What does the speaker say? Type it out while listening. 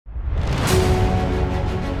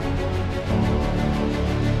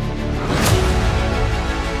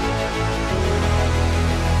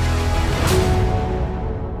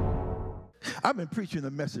I've been preaching a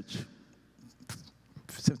message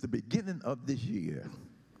since the beginning of this year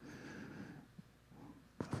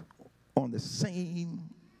on the same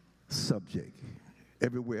subject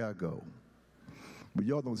everywhere I go. But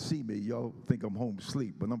y'all don't see me. Y'all think I'm home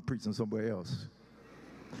asleep, but I'm preaching somewhere else.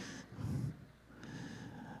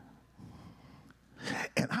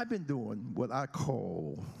 And I've been doing what I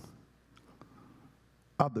call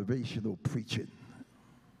observational preaching.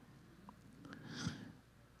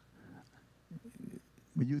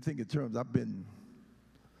 When you think in terms, I've been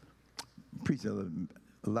preaching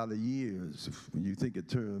a lot of years. When you think in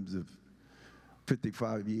terms of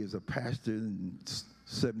 55 years of pastor and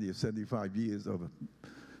 70 or 75 years of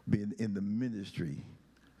being in the ministry.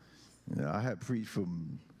 You know, I have preached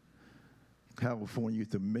from California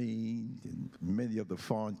to Maine and many of the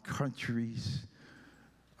foreign countries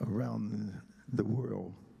around the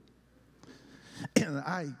world. And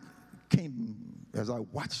I came, as I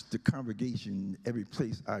watched the congregation every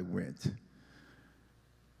place I went,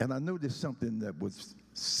 and I noticed something that was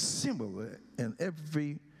similar in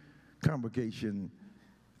every congregation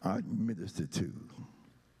I ministered to.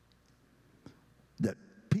 That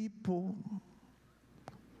people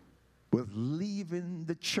were leaving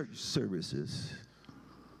the church services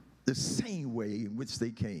the same way in which they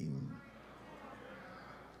came.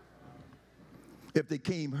 If they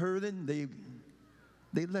came hurting, they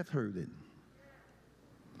left hurting.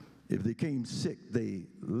 If they came sick, they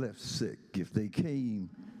left sick. If they came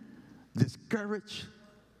discouraged,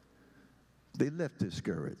 they left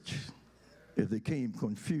discouraged. If they came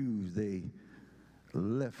confused, they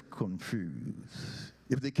left confused.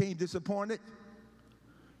 If they came disappointed,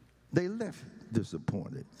 they left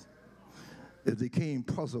disappointed. If they came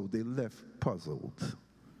puzzled, they left puzzled.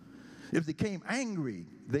 If they came angry,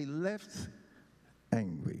 they left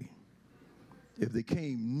angry. If they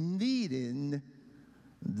came needing,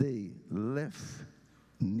 they left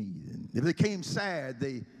needing. If they came sad,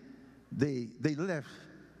 they left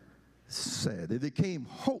sad. If they came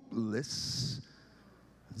hopeless,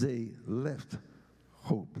 they left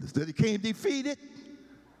hopeless. If they came defeated,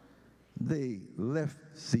 they left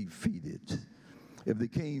defeated. If they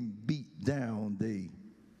came beat down, they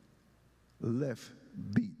left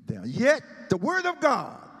beat down. Yet, the Word of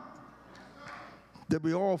God that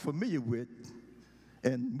we're all familiar with,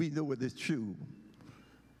 and we know it is true,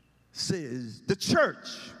 says the church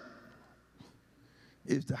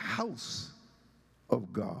is the house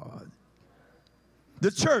of God. The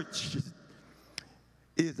church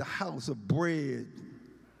is the house of bread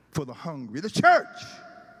for the hungry. The church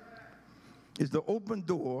is the open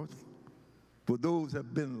door for those who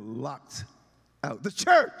have been locked out. The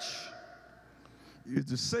church is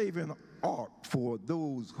the saving ark for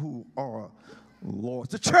those who are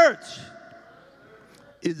lost. The church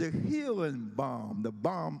is a healing balm, the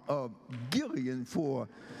balm of Gilead for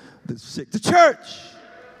the sick. The church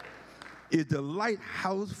is the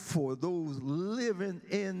lighthouse for those living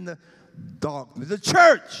in darkness. The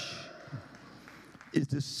church is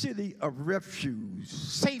the city of refuge,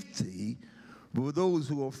 safety for those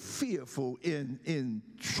who are fearful in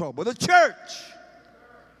trouble. The church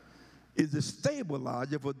is the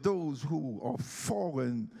stabilizer for those who are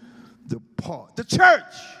falling apart. The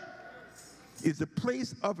church is a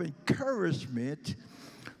place of encouragement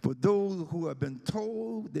for those who have been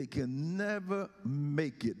told they can never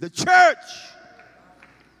make it. The church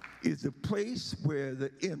is a place where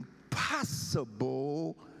the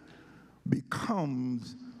impossible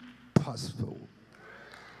becomes possible.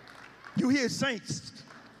 You hear saints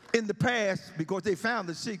in the past, because they found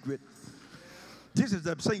the secret. This is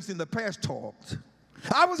the saints in the past talked.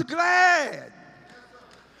 I was glad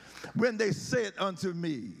when they said unto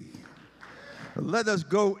me, let us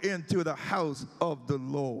go into the house of the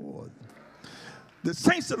Lord. The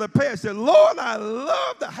saints of the past said, Lord, I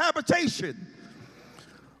love the habitation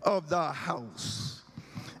of thy house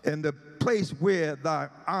and the place where thy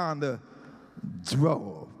honor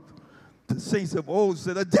dwelleth. The saints of old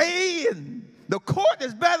said, a day in the court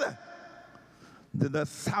is better than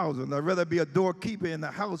 1,000. I'd rather be a doorkeeper in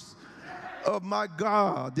the house of my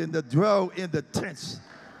God than to dwell in the tents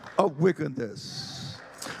of wickedness.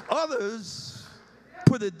 Others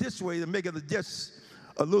put it this way to make it just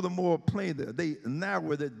a little more plainer. They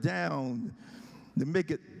narrowed it down to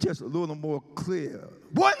make it just a little more clear.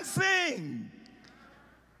 One thing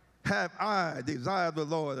have I desired the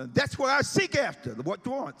Lord, and that's what I seek after, what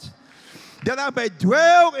you want, that I may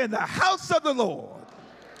dwell in the house of the Lord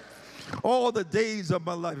all the days of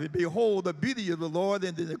my life, and behold the beauty of the Lord,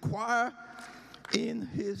 and to inquire in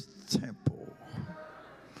his temple.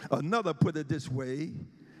 Another put it this way,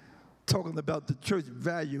 talking about the church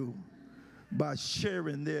value by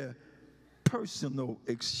sharing their personal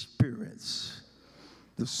experience.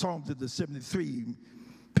 The Psalms of the 73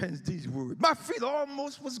 pens these words. My feet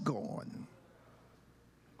almost was gone.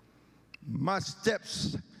 My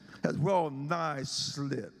steps has well nigh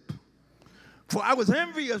slipped. For I was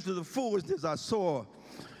envious of the foolishness I saw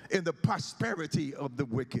in the prosperity of the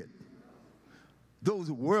wicked.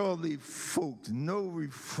 Those worldly folks, no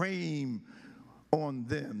refrain on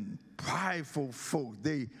them. Prideful folks,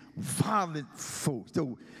 they violent folks,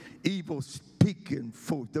 those evil-speaking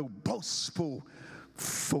folks, those boastful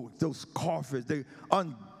folks, those scoffers, they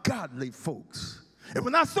ungodly folks. And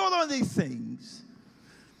when I thought on these things,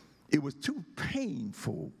 it was too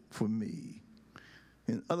painful for me.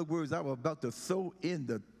 In other words, I was about to throw in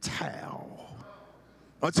the towel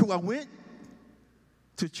until I went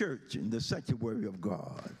to church in the sanctuary of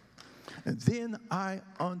God. And then I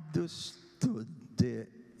understood their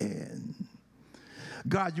end.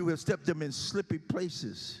 God, you have stepped them in slippery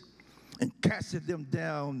places and casted them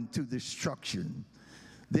down to destruction.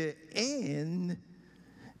 Their end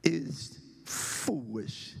is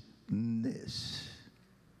foolishness.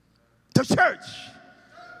 The church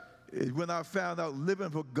is when I found out living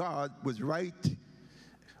for God was right,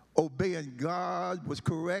 obeying God was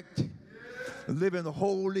correct, living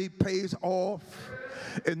holy pays off,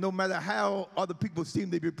 and no matter how other people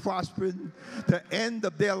seem to be prospering, the end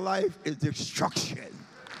of their life is destruction.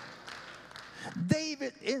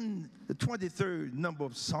 David, in the 23rd number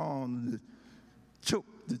of Psalms, took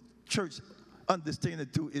the church understanding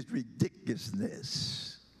to its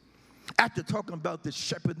ridiculousness. After talking about the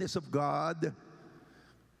shepherdess of God,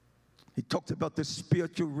 he talked about the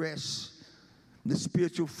spiritual rest, the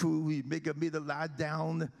spiritual food. He maketh me to lie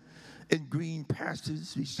down in green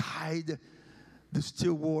pastures beside the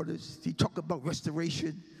still waters. He talked about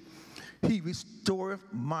restoration. He restoreth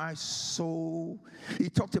my soul. He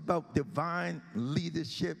talked about divine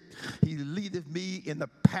leadership. He leadeth me in the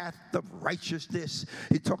path of righteousness.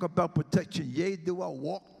 He talked about protection. Yea, do I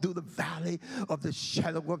walk through the valley of the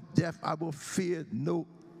shadow of death, I will fear no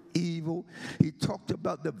evil. He talked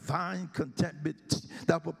about divine contentment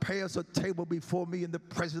that prepares a table before me in the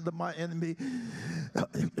presence of my enemy.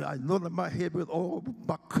 I anointed my head with oil,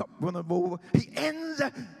 my cup runneth over. He ends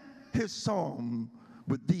his psalm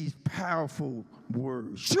with these powerful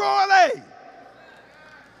words. Surely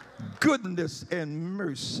goodness and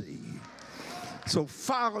mercy so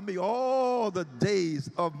follow me all the days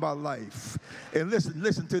of my life. And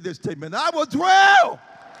listen to this statement. I will dwell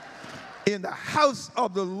in the house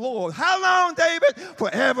of the Lord. How long, David?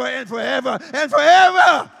 Forever and forever and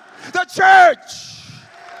forever. The church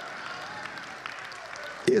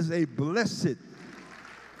is a blessed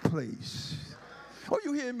place. Are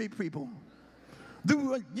you hearing me, people?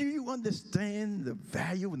 Do you understand the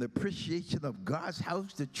value and appreciation of God's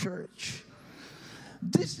house, the church?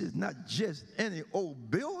 This is not just any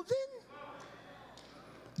old building.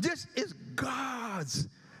 This is God's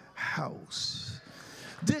house.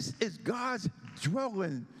 This is God's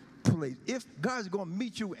dwelling place. If God's going to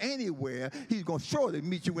meet you anywhere, he's going to surely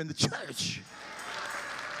meet you in the church.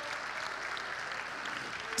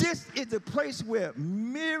 This is the place where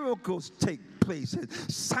miracles take place and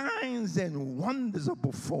signs and wonders are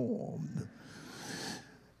performed.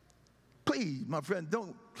 Please, my friend,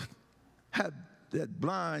 don't have that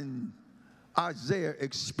blind Isaiah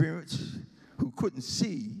experience who couldn't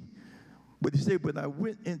see. But he said, when I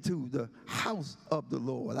went into the house of the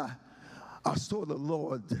Lord, I saw the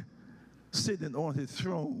Lord sitting on his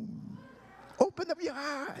throne. Open up your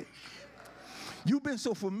eyes. You've been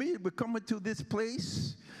so familiar with coming to this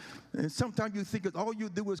place, and sometimes you think that all you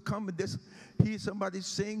do is come and just hear somebody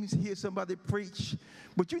sing, hear somebody preach.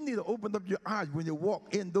 But you need to open up your eyes when you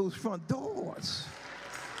walk in those front doors.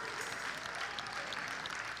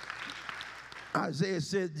 Isaiah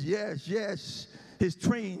said, yes, yes. His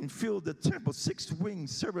train filled the temple. 6-winged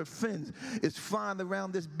seraphims is flying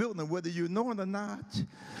around this building, whether you know it or not.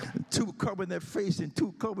 2 cover their face, and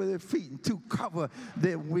 2 cover their feet, and 2 cover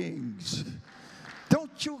their wings.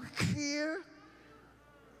 Don't you hear,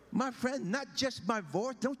 my friend, not just my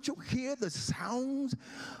voice, don't you hear the sounds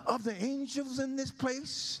of the angels in this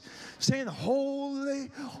place saying,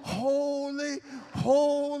 holy, holy,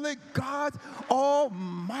 holy God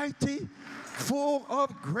Almighty, full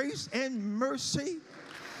of grace and mercy.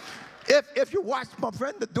 If you watch, my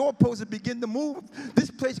friend, the doorposts begin to move,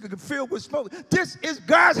 this place could get filled with smoke. This is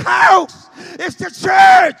God's house. It's the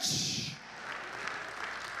church.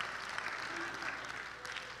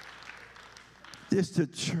 It's the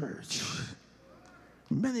church.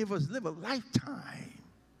 Many of us live a lifetime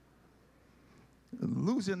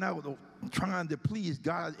losing out, trying to please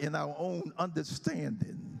God in our own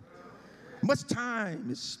understanding. Much time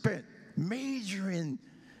is spent majoring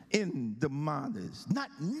in the manners, not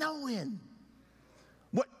knowing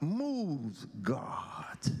what moves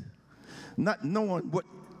God, not knowing what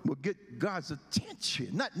will get God's attention,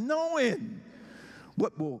 not knowing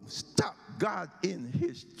what will stop God in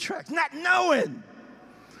his tracks, not knowing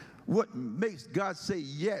what makes God say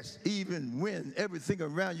yes even when everything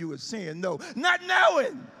around you is saying no, not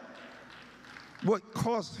knowing what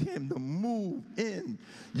caused him to move in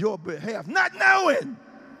your behalf, not knowing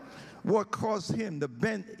what caused him to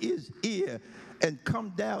bend his ear and come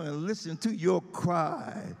down and listen to your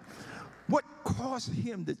cry. What caused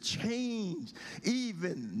him to change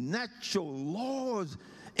even natural laws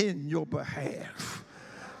in your behalf?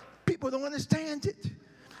 People don't understand it.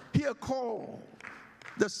 He'll call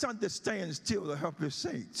the sun to stand still to help his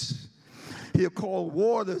saints. He'll call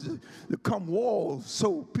waters to come walls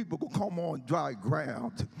so people can come on dry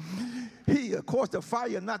ground. He caused the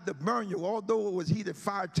fire not to burn you, although it was heated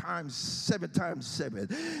 5 times, 7 times 7.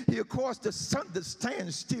 He'll cause the sun to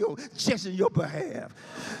stand still just in your behalf.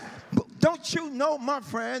 But don't you know, my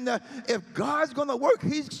friend, if God's going to work,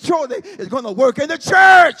 he's surely is going to work in the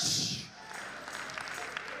church.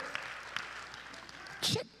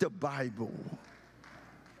 Check the Bible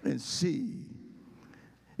and see.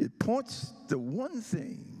 It points to one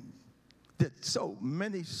thing that so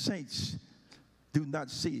many saints do not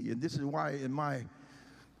see. And this is why in my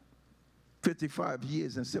 55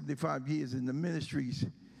 years and 75 years in the ministries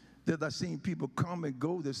that I've seen people come and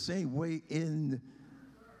go the same way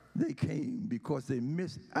they came, because they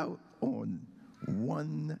missed out on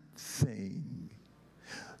one thing.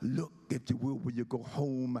 Look, if you will, when you go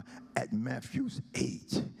home at Matthew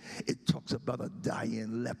 8, it talks about a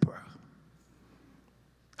dying leper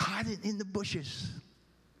hiding in the bushes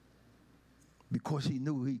because he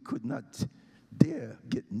knew he could not dare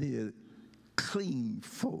get near clean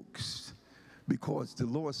folks, because the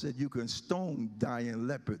Lord said you can stone dying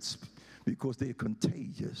lepers because they're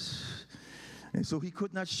contagious. And so he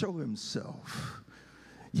could not show himself.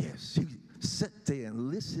 Yes, he sat there and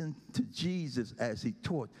listened to Jesus as he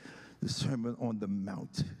taught the Sermon on the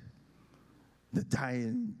Mount. The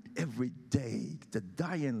dying every day, the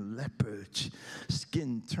dying leper,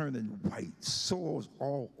 skin turning white, sores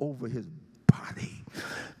all over his body,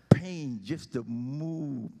 pain just to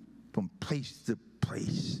move from place to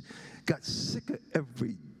place, got sicker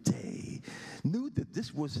every day, knew that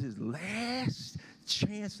this was his last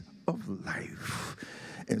chance of life.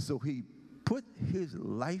 And so he put his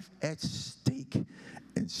life at stake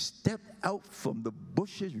and stepped out from the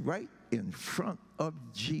bushes right in front of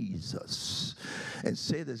Jesus and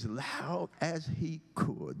said as loud as he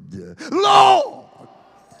could, Lord,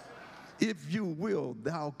 if you will,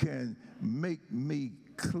 thou can make me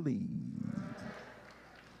clean.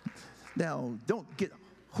 Now, don't get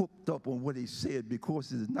hooked up on what he said,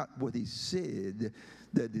 because it's not what he said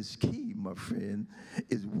that is key, my friend,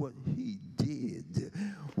 is what he did.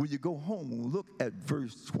 When you go home, look at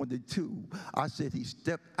verse 22. I said he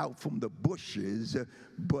stepped out from the bushes,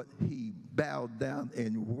 but he bowed down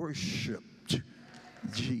and worshiped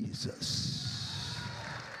Jesus.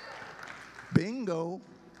 Bingo.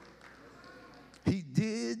 He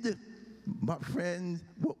did, my friend,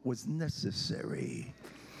 what was necessary.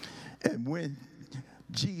 And when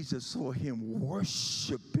Jesus saw him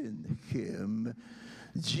worshiping him,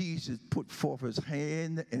 Jesus put forth his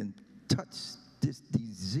hand and touched this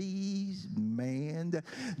diseased man,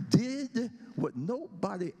 did what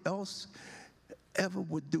nobody else ever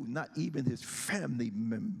would do, not even his family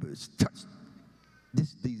members, touched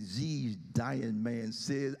this diseased, dying man,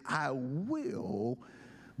 said, I will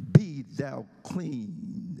be thou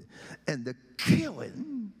clean. And the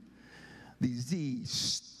killing disease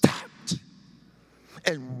stopped,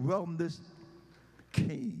 and wellness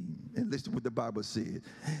came. And listen to what the Bible said.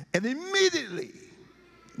 And immediately,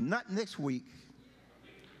 not next week,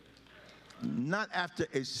 not after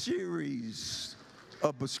a series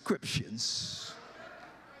of prescriptions,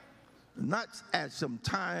 not at some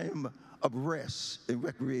time of rest and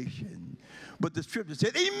recreation, but the scripture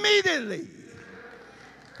said immediately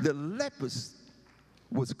the leper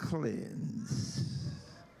was cleansed,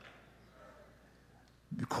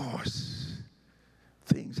 because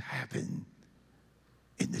things happen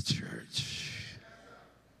in the church.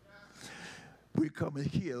 We come in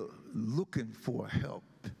here looking for help,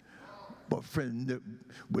 but friend,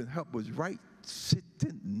 when help was right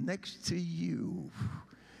sitting next to you,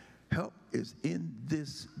 help is in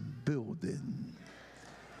this building,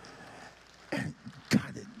 and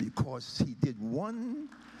got it because he did one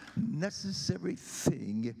necessary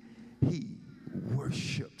thing. He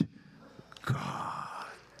worshiped God.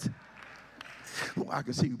 Well, I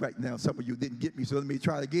can see right now some of you didn't get me, so let me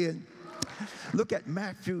try it again. Look at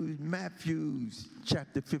Matthew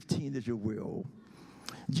chapter 15, if you will.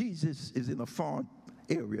 Jesus is in a foreign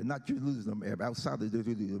area, not Jerusalem area, outside of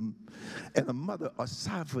Jerusalem, and a mother, a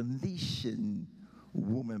Syrophoenician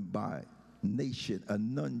woman by nation, a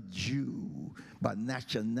non-Jew by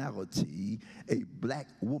nationality, a black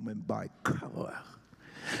woman by color,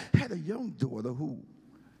 had a young daughter who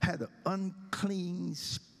had an unclean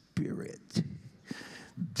spirit,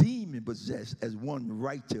 demon-possessed, as one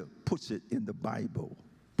writer puts it in the Bible.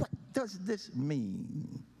 What does this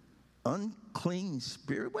mean? Unclean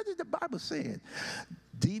spirit? What is the Bible saying?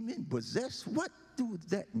 Demon-possessed? What does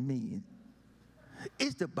that mean?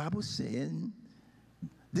 Is the Bible saying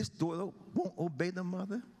this daughter won't obey the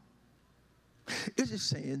mother? Is it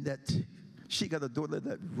saying that she got a daughter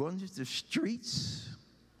that runs the streets?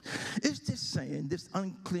 Is this saying this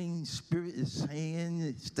unclean spirit is saying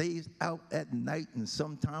it stays out at night and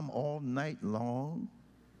sometime all night long?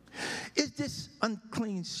 Is this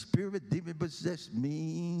unclean spirit, demon-possessed,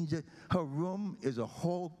 means that her room is a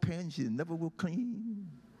hog pen she never will clean?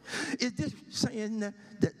 Is this saying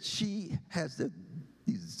that she has the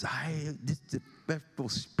desire, this disrespectful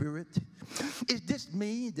spirit? Is this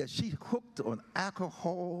mean that she's hooked on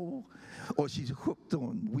alcohol, or she's hooked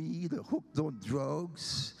on weed, or hooked on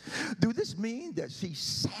drugs? Do this mean that she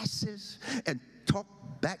sasses and talk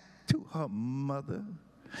back to her mother?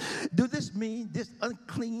 Do this mean this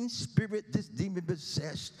unclean spirit, this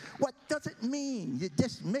demon-possessed? What does it mean? It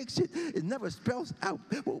just makes it, it never spells out.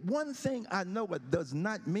 Well, one thing I know it does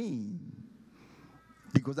not mean,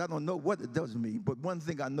 because I don't know what it does mean, but one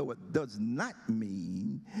thing I know it does not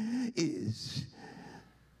mean is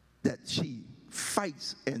that she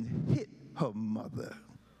fights and hit her mother.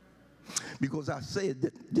 Because I said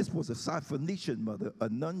that this was a Syrophoenician mother, a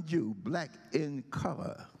non-Jew, black in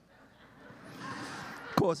color.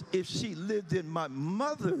 Because if she lived in my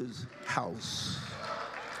mother's house,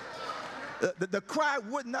 the cry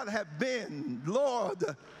would not have been, Lord,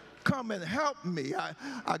 come and help me.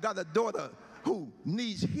 I got a daughter who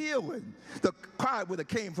needs healing. The cry would have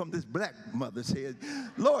came from this black mother saying,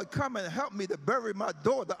 Lord, come and help me to bury my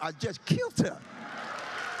daughter. I just killed her.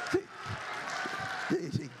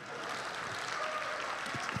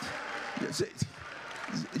 See,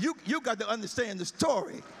 you got to understand the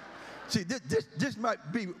story. See, this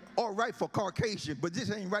might be all right for Caucasian, but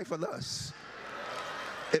this ain't right for us.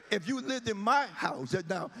 If you lived in my house,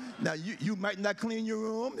 now you might not clean your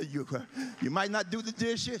room, you might not do the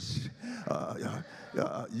dishes,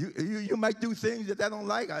 you might do things that I don't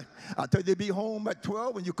like. I tell you to be home at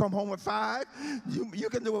 12 and you come home at 5. You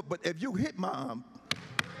can do it, but if you hit mom,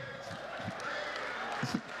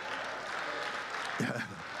 yeah.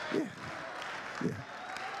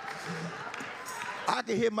 I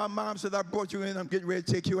can hear my mom said, I brought you in, I'm getting ready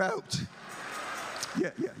to take you out.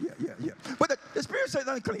 Yeah. But the Spirit said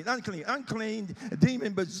unclean,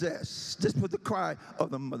 demon-possessed. This was the cry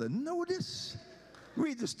of the mother. Notice,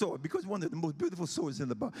 read the story, because one of the most beautiful stories in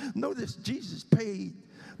the Bible. Notice Jesus paid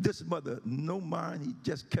this mother no mind. He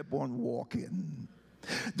just kept on walking.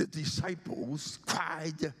 The disciples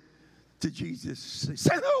cried to Jesus,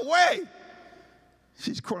 send her away.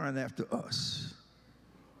 She's crying after us.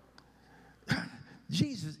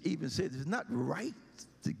 Jesus even said it's not right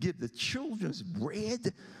to give the children's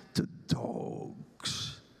bread to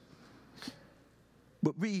dogs.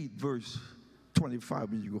 But read verse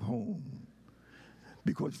 25 when you go home.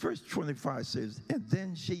 Because verse 25 says, and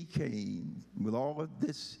then she came with all of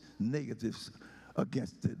this negatives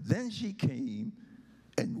against it. Then she came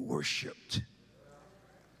and worshiped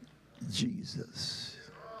Jesus.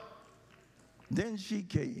 Then she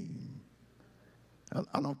came.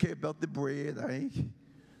 I don't care about the bread. I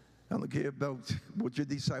don't care about what your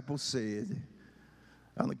disciples said.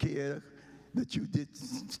 I don't care that you did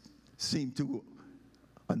seem to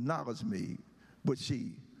acknowledge me, but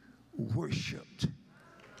she worshiped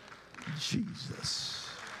Jesus.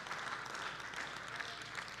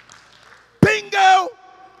 Bingo!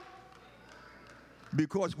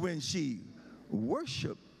 Because when she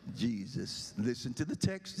worshiped Jesus, listen to the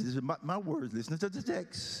text. This is my words. Listen to the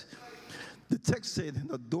text. The text said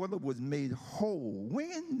the daughter was made whole.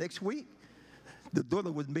 When? Next week? The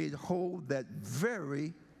daughter was made whole that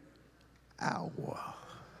very hour.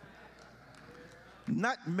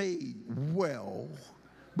 Not made well,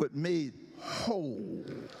 but made whole.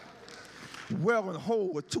 Well and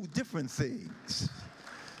whole are two different things.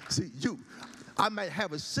 See, I might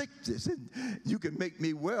have a sickness and you can make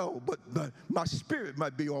me well, but my spirit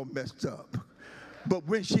might be all messed up. But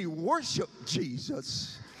when she worshiped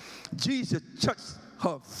Jesus, Jesus touched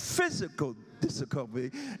her physical difficulty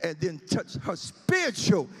and then touched her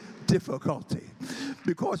spiritual difficulty.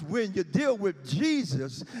 Because when you deal with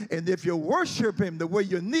Jesus, and if you worship him the way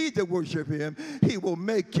you need to worship him, he will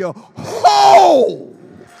make you whole.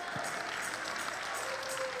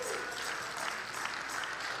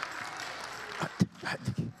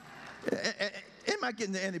 Am I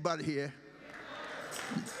getting to anybody here?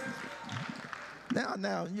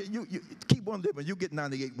 Now, you keep on living. You get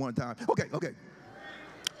 98 one time. Okay.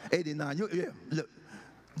 89. Look,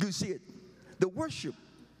 you see it. The worship,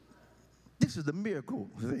 this is the miracle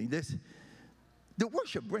thing. The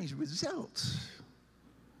worship brings results.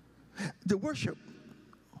 The worship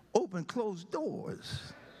open closed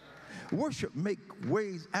doors. Worship make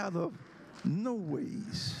ways out of no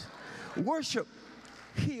ways. Worship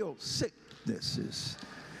heal sicknesses.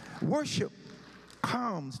 Worship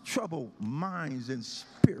calms troubled minds and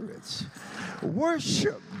spirits.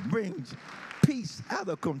 Worship brings peace out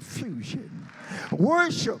of confusion.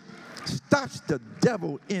 Worship stops the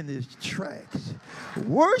devil in his tracks.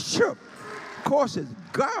 Worship causes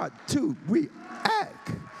God to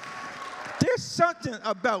react. There's something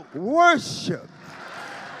about worship.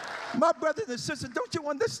 My brothers and sisters, don't you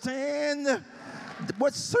understand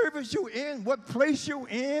what service you in, what place you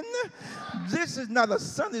in? This is not a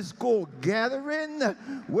Sunday school gathering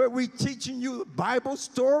where we teaching you Bible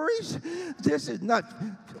stories. This is not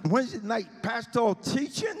Wednesday night pastoral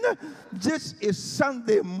teaching. This is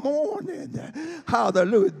Sunday morning.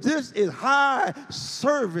 Hallelujah. This is high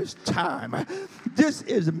service time. This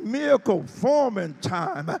is miracle forming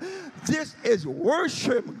time. This is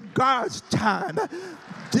worship God's time.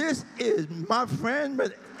 This is, my friend,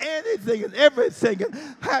 but anything and everything can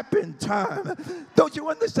happen time. Don't you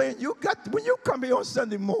understand? When you come here on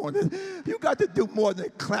Sunday morning, you got to do more than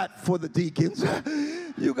clap for the deacons.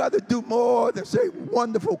 You got to do more than say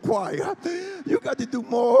wonderful choir. You got to do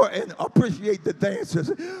more and appreciate the dancers.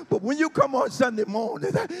 But when you come on Sunday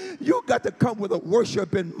morning, you got to come with a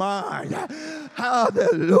worship in mind.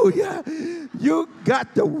 Hallelujah. You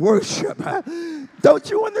got to worship. Don't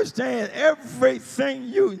you understand? Everything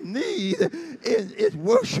you need is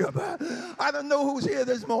worship. I don't know who's here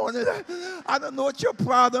this morning. I don't know what your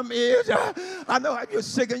problem is. I know how you're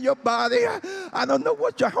sick in your body. I don't know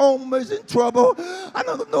what your home is in trouble. I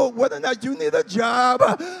don't know whether or not you need a job.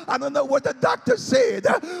 I don't know what the doctor said.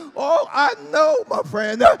 All I know, my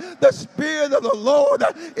friend, the Spirit of the Lord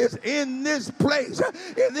is in this place.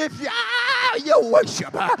 And if you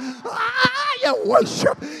worship, you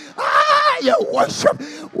worship, you worship,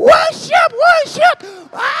 worship,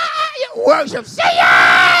 you worship. Say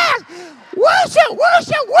yes! Worship!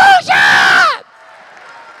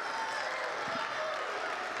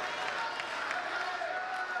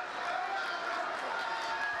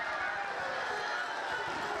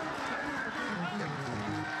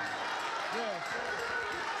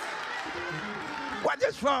 What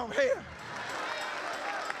is wrong here?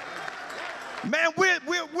 Man,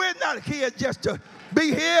 we're not here just to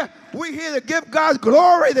be here. We're here to give God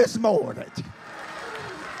glory this morning.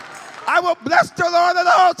 I will bless the Lord at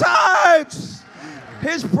all times.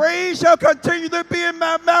 His praise shall continue to be in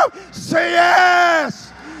my mouth. Say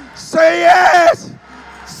yes. Say yes.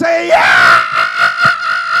 Say yes.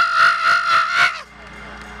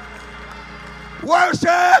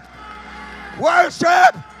 Worship.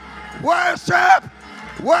 Worship. Worship.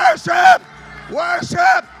 Worship.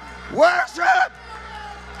 Worship. Worship.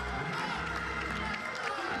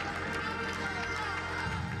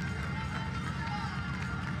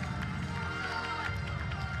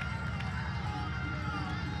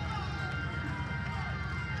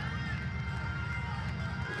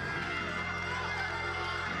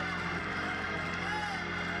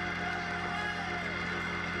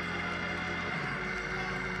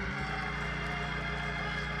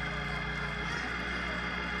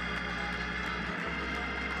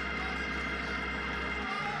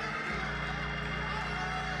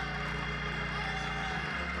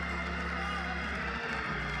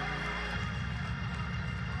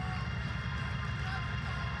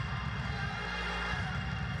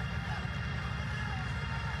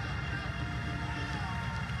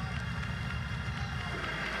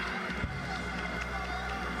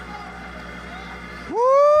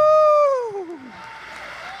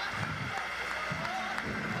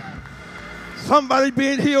 Somebody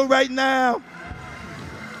being healed right now.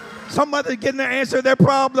 Somebody getting the answer to their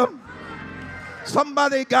problem.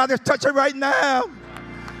 Somebody, God is touching right now.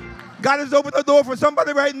 God is opening the door for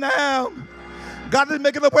somebody right now. God is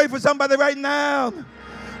making a way for somebody right now.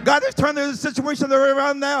 God is turning the situation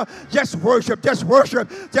around now. Just worship, just worship,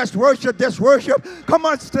 just worship, just worship. Come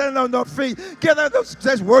on, stand on your feet. Get out of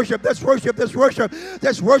just worship, just worship, just worship,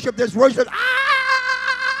 just worship, just worship.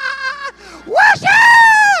 Ah! Worship!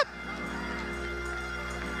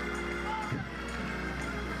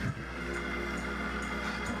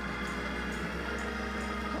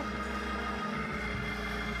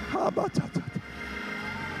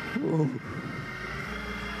 Oh.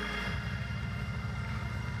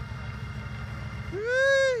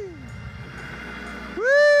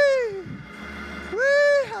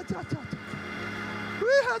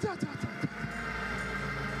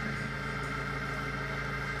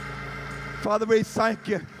 Father, we thank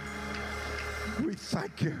you. We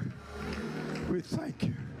thank you. We thank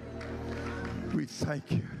you. We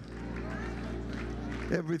thank you.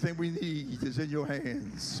 Everything we need is in your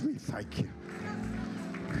hands. We thank you.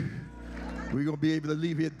 We're going to be able to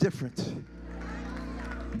leave here different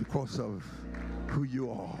because of who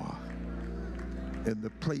you are in the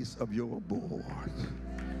place of your board.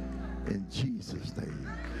 In Jesus'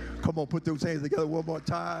 name. Come on, put those hands together one more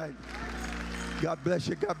time. God bless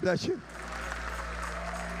you. God bless you.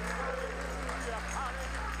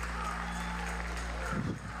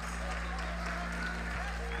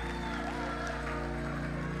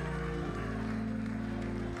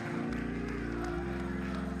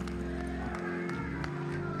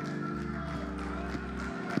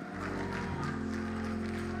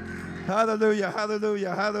 Hallelujah,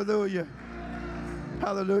 hallelujah, hallelujah.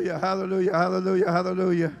 Hallelujah, hallelujah, hallelujah,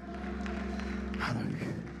 hallelujah.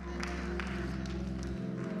 Hallelujah.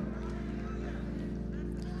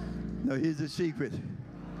 Now here's the secret.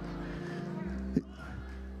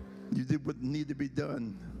 You did what needed to be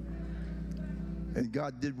done. And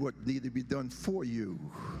God did what needed to be done for you.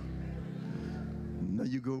 Now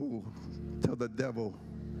you go tell the devil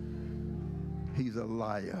he's a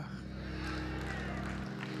liar.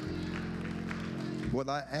 What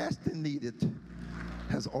I asked and needed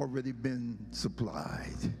has already been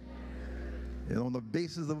supplied. And on the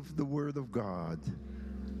basis of the word of God,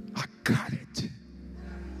 I got it.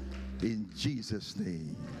 In Jesus'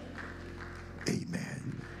 name,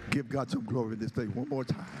 amen. Give God some glory in this place one more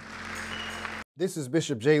time. This is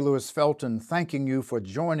Bishop J. Lewis Felton thanking you for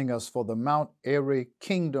joining us for the Mount Airy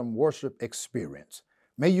Kingdom Worship Experience.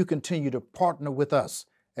 May you continue to partner with us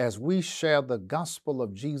as we share the gospel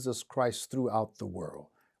of Jesus Christ throughout the world.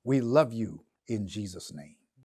 We love you in Jesus' name.